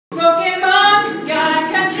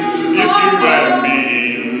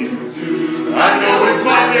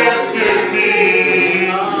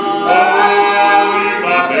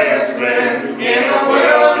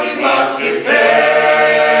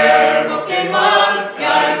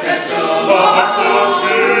so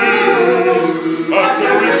true. Our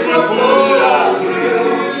courage will pull us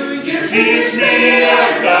through. You teach me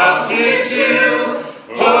and I'll teach you.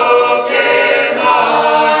 Pokemon,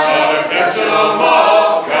 gotta catch 'em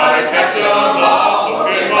all, gotta catch 'em all,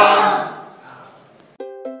 Pokemon.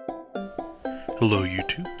 Hello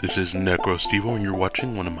YouTube, this is Necrostevo and you're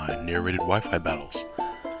watching one of my narrated Wi-Fi battles.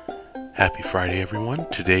 Happy Friday everyone.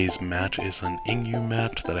 Today's match is an Ingu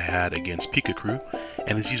match that I had against Pikacrew,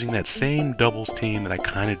 and it's using that same doubles team that I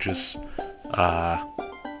kind of just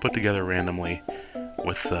put together randomly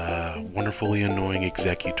with wonderfully annoying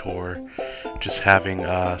Executor, just having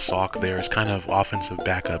Sock there as kind of offensive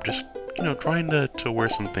backup, just, you know, trying to wear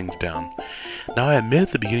some things down. Now I admit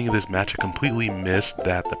at the beginning of this match I completely missed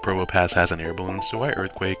that the Probopass has an air balloon, so I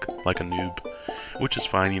Earthquake like a noob, which is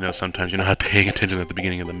fine, you know, sometimes you're not paying attention at the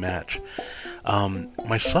beginning of the match.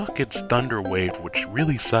 My Sock gets Thunder Wave, which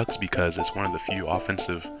really sucks because it's one of the few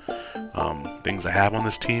offensive things I have on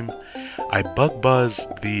this team. I Bug Buzz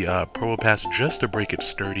the Probopass just to break it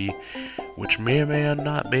sturdy, which may or may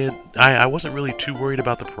not be. I wasn't really too worried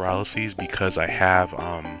about the paralyses because I have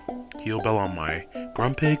Heal Bell on my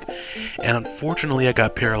Grumpig, and unfortunately I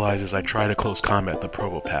got paralyzed as I tried to close combat the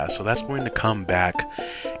Probopass, so that's going to come back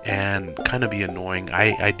and kind of be annoying.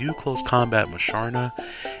 I do close combat Musharna,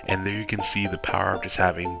 and there you can see the power of just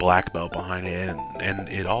having Black Belt behind it, and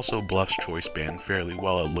it also bluffs Choice Band fairly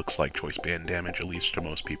well. It looks like Choice Band damage, at least to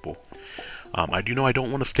most people. I do know I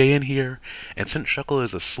don't want to stay in here, and since Shuckle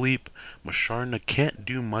is asleep, Musharna can't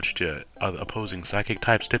do much to opposing Psychic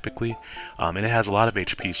types typically, and it has a lot of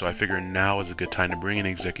HP, so I figure now is a good time to bring an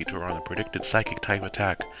Executor on the predicted Psychic type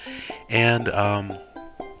attack, and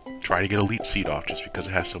try to get a Leech Seed off just because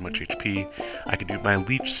it has so much HP. I can do my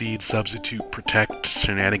Leech Seed, Substitute, Protect,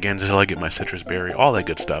 shenanigans until I get my Citrus Berry, all that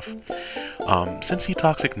good stuff. Since he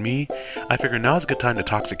Toxic me, I figure now is a good time to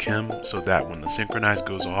Toxic him so that when the Synchronize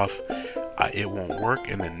goes off, it won't work,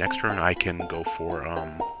 and then next turn I can go for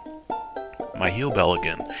my Heal Bell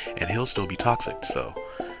again, and he'll still be Toxic, so,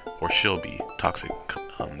 or she'll be Toxic,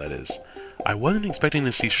 that is. I wasn't expecting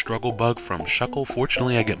to see Struggle Bug from Shuckle.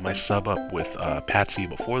 Fortunately, I get my sub up with Patsy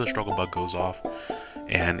before the Struggle Bug goes off,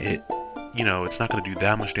 and it, you know, it's not going to do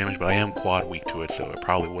that much damage, but I am quad weak to it, so it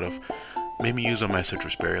probably would have made me use on my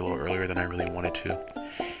Citrus Berry a little earlier than I really wanted to.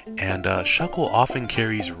 And Shuckle often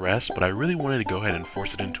carries Rest, but I really wanted to go ahead and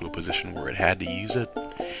force it into a position where it had to use it,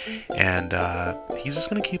 and he's just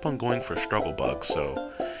going to keep on going for Struggle Bug,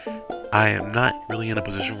 so I am not really in a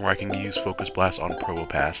position where I can use Focus Blast on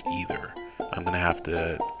Probopass either. I'm going to have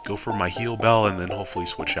to go for my Heal Bell and then hopefully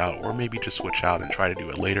switch out, or maybe just switch out and try to do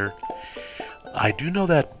it later. I do know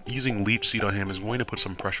that using Leech Seed on him is going to put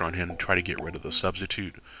some pressure on him to try to get rid of the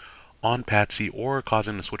Substitute on Patsy, or cause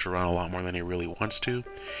him to switch around a lot more than he really wants to.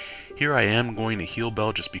 Here I am going to Heal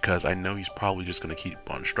Bell just because I know he's probably just going to keep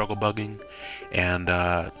on Struggle Bugging, and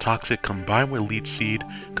Toxic combined with Leech Seed,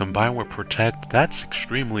 combined with Protect, that's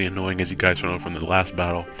extremely annoying as you guys know from the last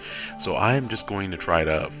battle, so I am just going to try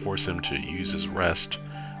to force him to use his Rest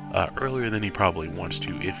earlier than he probably wants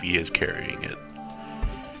to if he is carrying it.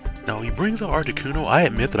 Now he brings up Articuno. I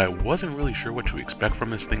admit that I wasn't really sure what to expect from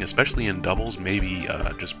this thing, especially in doubles, maybe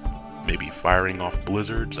firing off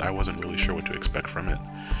blizzards. I wasn't really sure what to expect from it.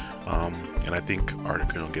 And I think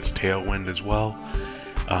Articuno gets Tailwind as well.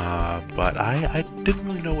 But I didn't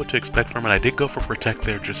really know what to expect from it. I did go for Protect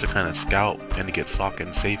there just to kind of scout and to get Sock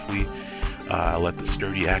in safely. Let the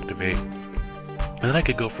Sturdy activate. And then I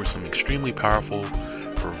could go for some extremely powerful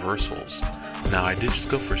reversals. Now I did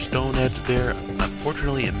just go for Stone Edge there.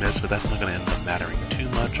 Unfortunately it missed, but that's not going to end up mattering too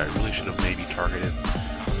much. I really should have maybe targeted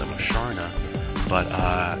the Musharna.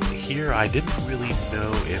 But here I didn't really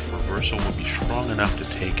know if Reversal would be strong enough to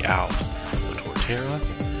take out the Torterra.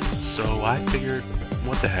 So I figured,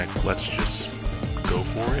 what the heck, let's just go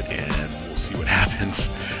for it and we'll see what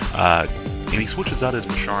happens. And he switches out his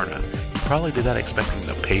Musharna. He probably did that expecting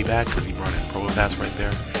the payback because he brought in Probopass right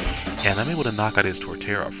there. And I'm able to knock out his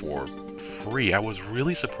Torterra for free. I was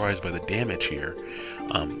really surprised by the damage here.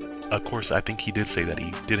 Of course, I think he did say that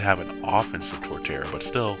he did have an offensive Torterra, but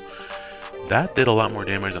still, that did a lot more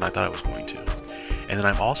damage than I thought it was going to. And then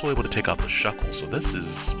I'm also able to take out the Shuckle, so this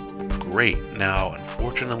is great. Now,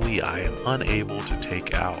 unfortunately, I am unable to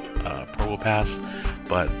take out Probopass,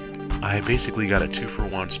 but I basically got a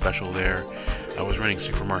 2-for-1 special there. I was running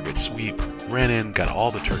Supermarket Sweep, ran in, got all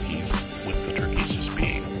the turkeys, with the turkeys just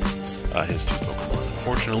being his 2 Pokemon.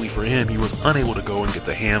 Unfortunately for him, he was unable to go and get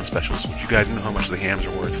the ham specials, which you guys know how much the hams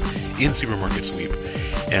are worth in Supermarket Sweep.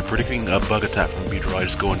 And predicting a bug attack from Beedrill, I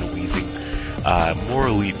just go into Wheezing. More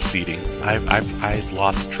Leech Seeding. I've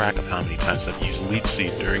lost track of how many times I've used Leech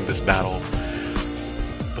Seed during this battle,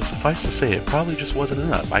 but suffice to say, it probably just wasn't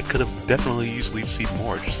enough. I could have definitely used Leech Seed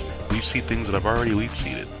more, just Leech Seed things that I've already Leech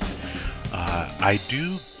Seeded. I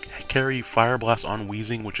do carry Fire Blast on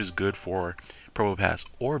Weezing, which is good for Probopass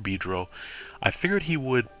or Beedrill. I figured he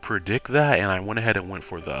would predict that, and I went ahead and went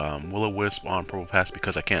for the Will-O-Wisp on Probopass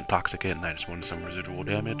because I can't Toxic it, and I just wanted some residual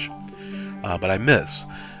damage. But I miss.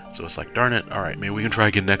 So it's like, darn it, alright, maybe we can try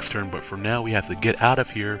again next turn, but for now we have to get out of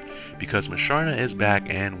here because Musharna is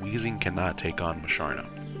back and Weezing cannot take on Musharna.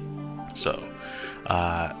 So,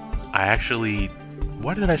 I actually,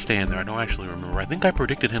 why did I stay in there? I don't actually remember. I think I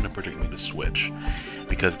predicted him to predict me to switch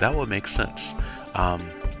because that would make sense.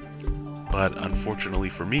 But unfortunately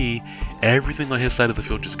for me, everything on his side of the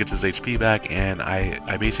field just gets his HP back, and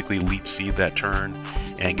I basically Leech Seed that turn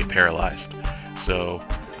and get paralyzed. So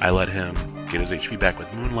I let him get his HP back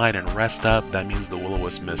with Moonlight and rest up. That means the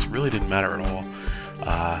Will-O-Wisp miss really didn't matter at all.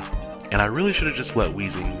 And I really should have just let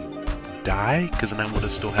Weezing die, because then I would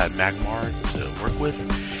have still had Magmar to work with,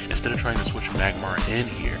 instead of trying to switch Magmar in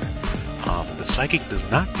here. The Psychic does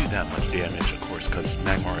not do that much damage, of course, because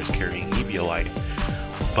Magmar is carrying Eviolite.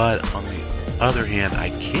 But on the other hand, I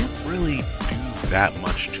can't really do that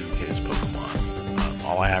much to his Pokemon.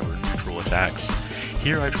 All I have are neutral attacks.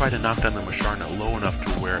 Here I try to knock down the Musharna low enough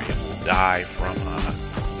to where it will die from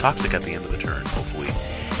Toxic at the end of the turn, hopefully.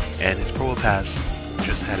 And his Probopass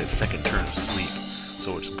just had its second turn of sleep,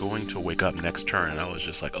 so it's going to wake up next turn. And I was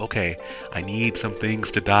just like, okay, I need some things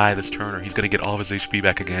to die this turn or he's going to get all of his HP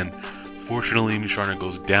back again. Fortunately, Musharna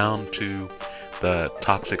goes down to the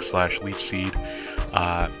Toxic / Leech Seed.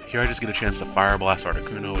 Here I just get a chance to Fire Blast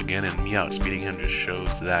Articuno again, and me outspeeding him just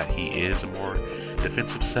shows that he is a more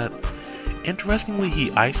defensive set. Interestingly, he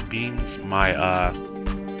Ice Beams my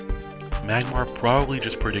Magmar, probably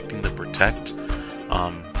just predicting the Protect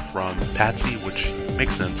from Patsy, which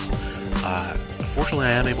makes sense. Fortunately,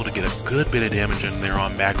 I am able to get a good bit of damage in there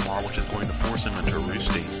on Magmar, which is going to force him into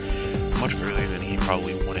roosting much earlier than he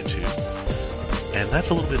probably wanted to. And that's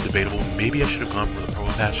a little bit debatable. Maybe I should have gone for the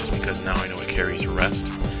Probopass just because now I know it carries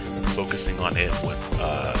Rest. Focusing on it would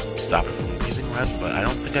stop it from using Rest, but I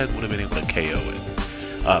don't think I would have been able to KO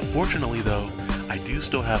it. Fortunately, though, I do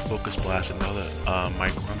still have Focus Blast and know that my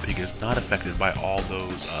Grumpig is not affected by all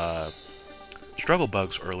those struggle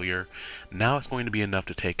bugs earlier. Now it's going to be enough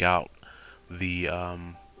to take out the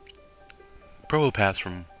Probopass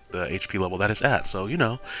from the HP level that it's at. So, you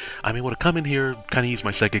know, I'm able to come in here, kind of use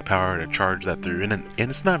my Psychic Power to charge that through. And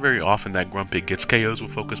it's not very often that Grumpig gets KOs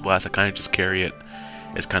with Focus Blast. I kind of just carry it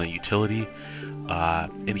as kind of utility.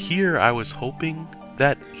 And here I was hoping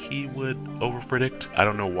that he would overpredict. I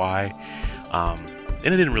don't know why.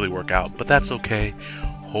 And it didn't really work out, but that's okay.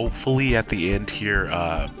 Hopefully at the end here,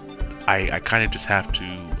 I kind of just have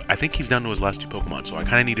to... I think he's down to his last two Pokemon, so I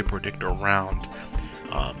kind of need to predict around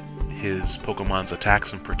his Pokemon's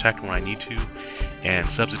attacks and Protect when I need to, and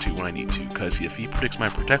Substitute when I need to, because if he predicts my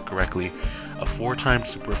Protect correctly, a 4-time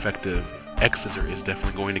super effective X-Scissor is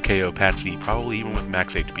definitely going to KO Patsy, probably even with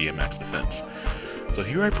max HP and max defense. So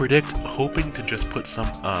here I predict, hoping to just put his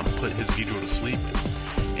Beedrill to sleep,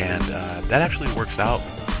 and that actually works out.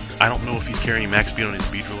 I don't know if he's carrying max speed on his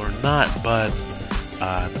Beedrill or not, but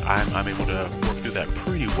I'm able to work through that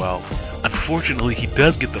pretty well. Unfortunately, he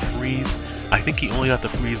does get the freeze. I think he only got the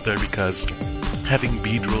freeze there because having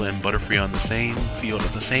Beedrill and Butterfree on the same field at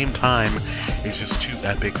the same time is just too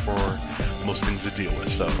epic for most things to deal with.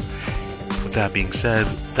 So, with that being said,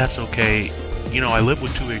 that's okay. You know, I live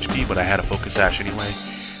with 2 HP, but I had a Focus Sash anyway.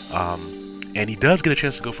 And he does get a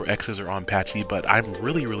chance to go for X-Scissor on Patsy, but I'm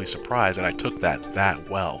really surprised that I took that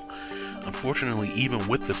well. Unfortunately, even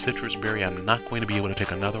with the Citrus Berry, I'm not going to be able to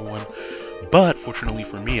take another one. But fortunately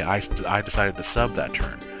for me, I decided to sub that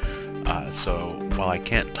turn. So while I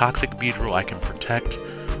can't Toxic Beedrill, I can Protect.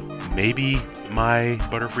 Maybe my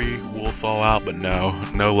Butterfree will fall out, but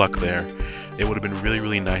no luck there. It would have been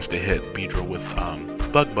really nice to hit Beedrill with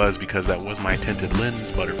Bug Buzz, because that was my Tinted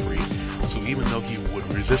Lens Butterfree. So even though he would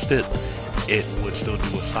resist it, it would still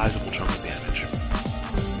do a sizable chunk of damage.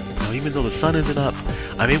 Now even though the sun isn't up,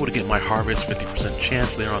 I'm able to get my Harvest 50%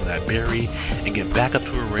 chance there on that berry, and get back up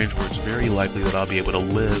to a range where it's very likely that I'll be able to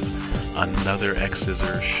live another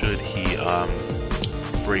X-Scissor should he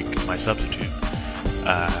break my Substitute.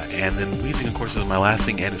 And then Weezing, of course, is my last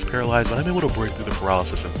thing and is paralyzed, but I'm able to break through the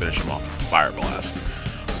paralysis and finish him off with Fire Blast.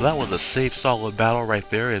 So that was a safe, solid battle right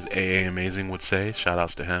there, as AA Amazing would say.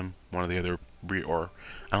 Shoutouts to him. One of the other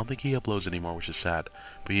I don't think he uploads anymore, which is sad.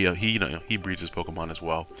 But he breeds his Pokemon as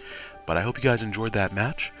well. But I hope you guys enjoyed that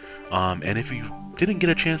match. And if you didn't get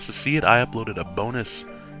a chance to see it, I uploaded a bonus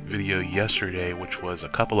video yesterday, which was a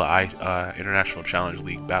couple of International Challenge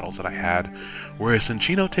League battles that I had, where a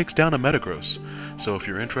Cinchino takes down a Metagross. So if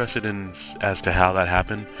you're interested in as to how that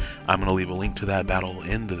happened, I'm going to leave a link to that battle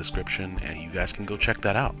in the description, and you guys can go check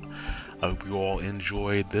that out. I hope you all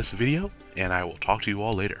enjoyed this video, and I will talk to you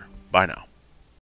all later. Bye now.